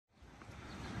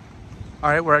All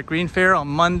right, we're at GreenFare on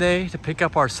Monday to pick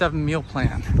up our 7-meal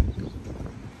plan.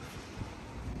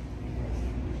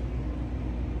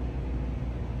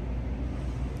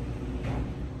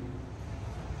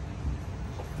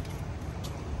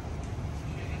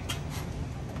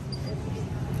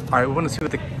 All right, we want to see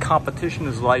what the competition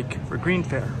is like for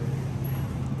GreenFare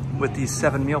with these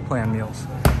 7-meal plan meals.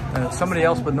 Somebody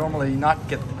else would normally not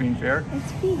get the GreenFare.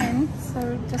 It's vegan,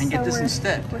 so just and get so this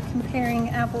instead. We're comparing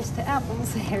apples to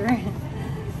apples here.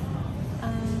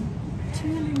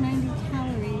 290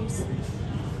 calories,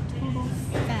 total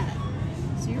fat,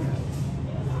 0.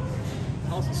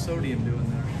 How's the sodium doing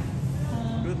there?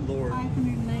 Good Lord.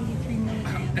 593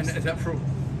 milligrams. And is that for,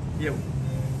 yeah,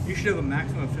 you should have a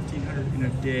maximum of 1,500 in a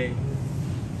day.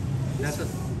 That's a,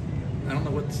 I don't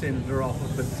know what the standard they're off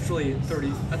of, but it's really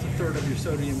 30, that's a third of your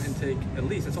sodium intake, at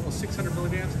least. It's almost 600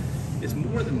 milligrams. It's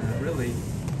more than that, really,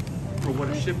 for what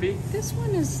it should be. This one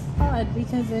is odd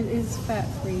because it is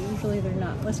fat-free. Usually they're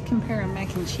not. Let's compare a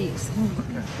mac and cheese.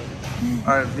 Okay.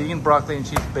 All right, vegan broccoli and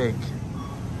cheese bake.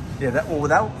 Yeah, that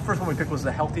first one we picked was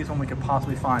the healthiest one we could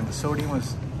possibly find. The sodium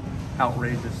was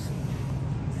outrageous.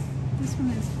 This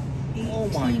one is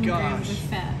 18 my grams gosh. of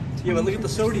fat. Yeah, but look at the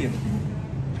sodium.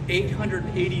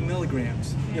 880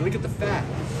 milligrams. Yeah, look at the fat.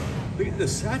 Look at the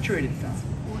saturated fat.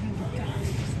 400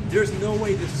 calories. There's no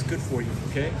way this is good for you,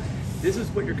 okay? This is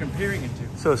what you're comparing it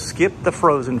to. So skip the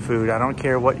frozen food. I don't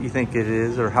care what you think it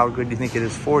is or how good you think it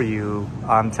is for you.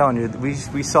 I'm telling you, we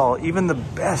saw even the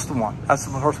best one. That's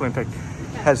the first one we picked.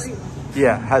 Has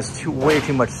way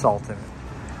too much salt in it.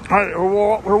 All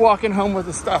right, we're walking home with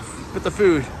the stuff, with the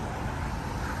food.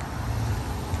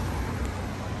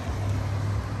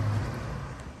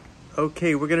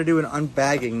 Okay, we're gonna do an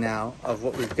unbagging now of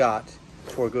what we've got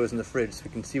before it goes in the fridge, so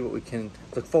we can see what we can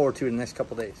look forward to in the next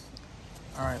couple days.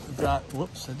 All right, we've got,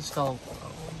 whoops, I just fell.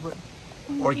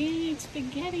 Organic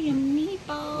spaghetti and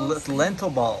meatballs. Lentil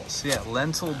balls, yeah,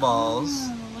 lentil balls.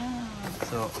 Oh, wow.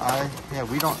 So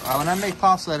we don't, when I make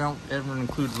pasta, I don't ever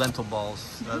include lentil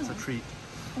balls. That's a treat.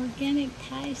 Organic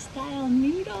Thai style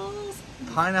noodles.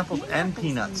 Pineapples and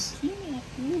peanuts.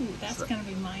 Ooh, that's gonna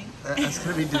be mine. That's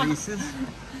gonna be delicious.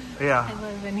 Yeah. I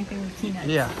love anything with peanuts.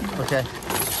 Yeah, okay.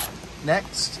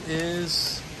 Next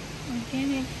is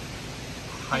organic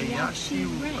Hayashi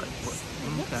rice.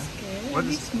 Okay. Looks good. What Are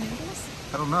is, these noodles?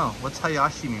 I don't know. What's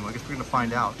Hayashi mean? I guess we're gonna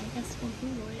find out. I guess we'll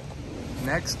Google it.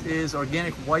 Next is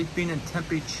organic white bean and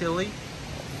tempeh chili.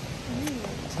 Ooh,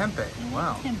 Tempeh,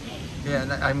 wow. tempeh. Yeah,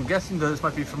 and I'm guessing this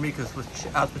might be for me because with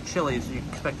chilies, you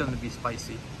expect them to be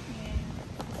spicy.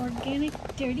 Yeah. Organic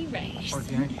dirty rice.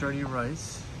 Organic dirty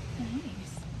rice.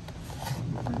 Nice.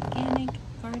 Organic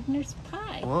gardener's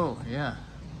pie. Whoa, yeah.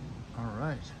 All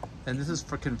right. And this is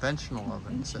for conventional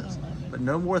oven, it says. oven. But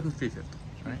no more than 350,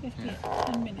 right?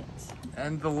 50, 10 minutes.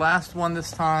 And the last one this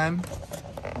time.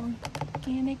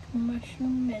 Organic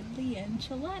mushroom medley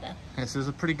enchilada. Yes, there's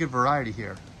a pretty good variety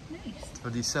here Nice.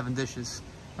 for these 7 dishes.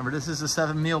 Remember, this is a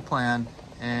 7-meal plan,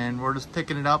 and we're just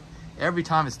picking it up. Every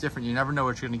time it's different. You never know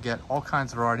what you're going to get. All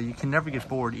kinds of variety. You can never get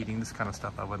bored eating this kind of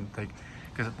stuff, I wouldn't think.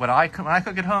 Because when I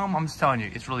cook at home, I'm just telling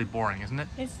you, it's really boring, isn't it?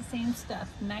 It's the same stuff,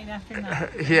 night after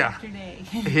night, day Yeah. after day.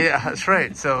 Yeah, that's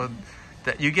right. So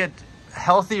that you get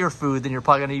healthier food than you're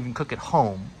probably going to even cook at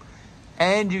home,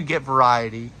 and you get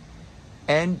variety,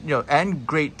 and and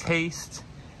great taste,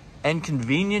 and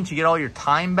convenience. You get all your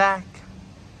time back.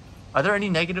 Are there any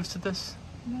negatives to this?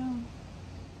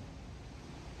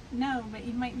 No, but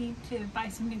you might need to buy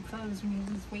some new clothes when you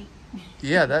lose weight.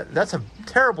 Yeah, that's a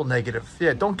terrible negative.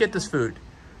 Yeah, don't get this food.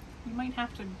 You might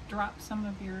have to drop some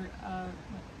of your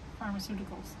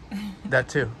pharmaceuticals. That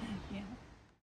too.